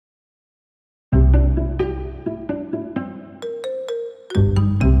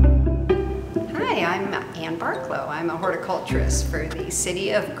Barlow. I'm a horticulturist for the city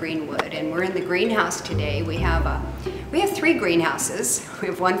of Greenwood, and we're in the greenhouse today. We have 3 greenhouses. We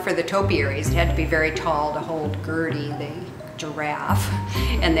have one for the topiaries. It had to be very tall to hold Gertie, the giraffe.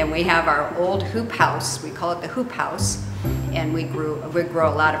 And then we have our old hoop house. We call it the hoop house, and we grow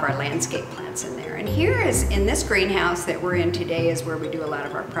a lot of our landscape plants in there. And here is, in this greenhouse that we're in today, is where we do a lot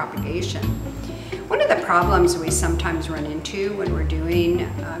of our propagation. One of the problems we sometimes run into when we're doing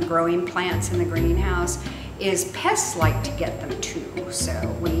growing plants in the greenhouse is pests like to get them too. So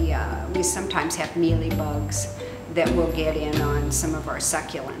we sometimes have mealybugs that will get in on some of our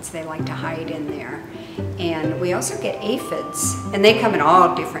succulents. They like to hide in there. And we also get aphids, and they come in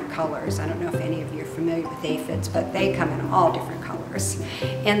all different colors. I don't know if any of you are familiar with aphids, but they come in all different colors.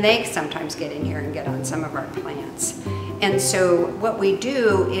 And they sometimes get in here and get on some of our plants. And so what we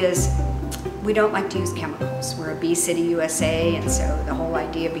do is, we don't like to use chemicals. We're a Bee City, USA, and so the whole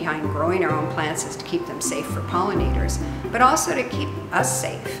idea behind growing our own plants is to keep them safe for pollinators, but also to keep us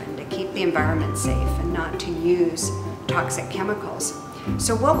safe and to keep the environment safe and not to use toxic chemicals.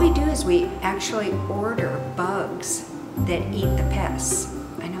 So what we do is we actually order bugs that eat the pests.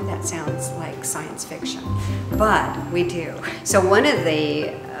 I know that sounds like science fiction, but we do. So one of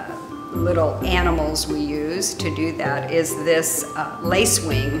the little animals we use to do that is this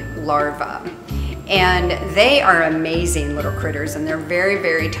lacewing larva. And they are amazing little critters, and they're very,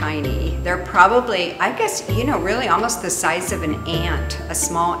 very tiny. They're probably, I guess, really almost the size of an ant, a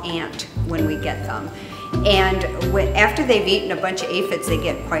small ant, when we get them. And after they've eaten a bunch of aphids, they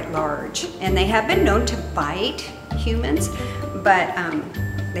get quite large. And they have been known to bite humans, but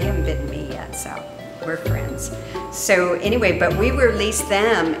they haven't bitten me yet, so we're friends. So anyway, but we release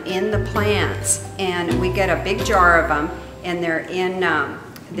them in the plants, and we get a big jar of them, and they're in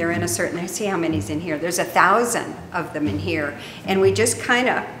a certain, let's see how many's in here. There's 1,000 of them in here, and we just kind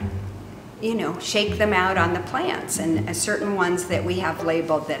of, shake them out on the plants, and certain ones that we have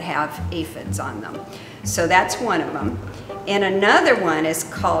labeled that have aphids on them. So that's one of them. And another one is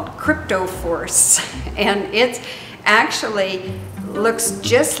called Cryptophorus, and it's actually looks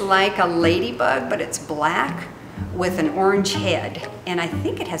just like a ladybug, but it's black with an orange head, and I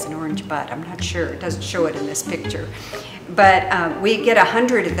think it has an orange butt. I'm not sure. It doesn't show it in this picture. But we get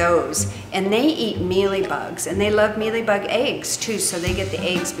 100 of those, and they eat mealybugs, and they love mealybug eggs too, so they get the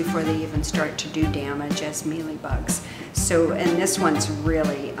eggs before they even start to do damage as mealybugs. So, and this one's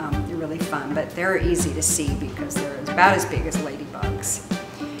really, really fun, but they're easy to see because they're about as big as ladybugs.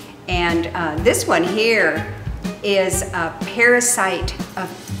 And this one here is a parasite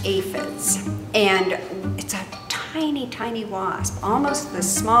of aphids, and it's a tiny, tiny wasp, almost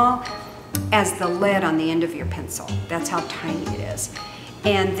as small as the lead on the end of your pencil. That's how tiny it is.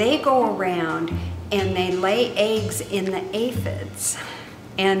 And they go around and they lay eggs in the aphids,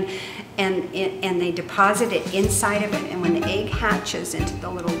 and they deposit it inside of it, and when the egg hatches into the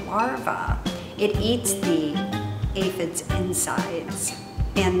little larva, it eats the aphids' insides.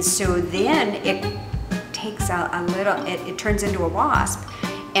 And so then it takes a little, it turns into a wasp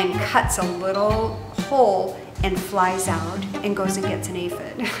and cuts a little hole and flies out and goes and gets an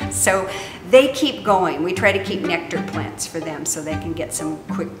aphid. So they keep going. We try to keep nectar plants for them so they can get some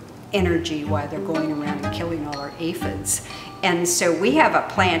quick energy while they're going around and killing all our aphids. And so we have a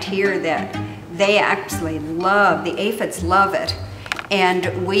plant here that they actually love, the aphids love it.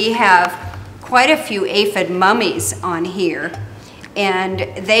 And we have quite a few aphid mummies on here. And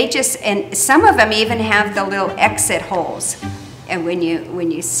and some of them even have the little exit holes, and when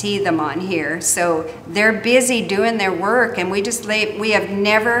you see them on here. So they're busy doing their work, and we have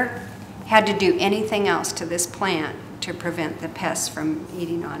never had to do anything else to this plant to prevent the pests from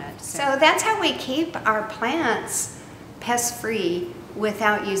eating on it. So that's how we keep our plants pest-free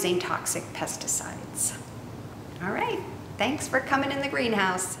without using toxic pesticides. All right, thanks for coming in the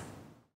greenhouse.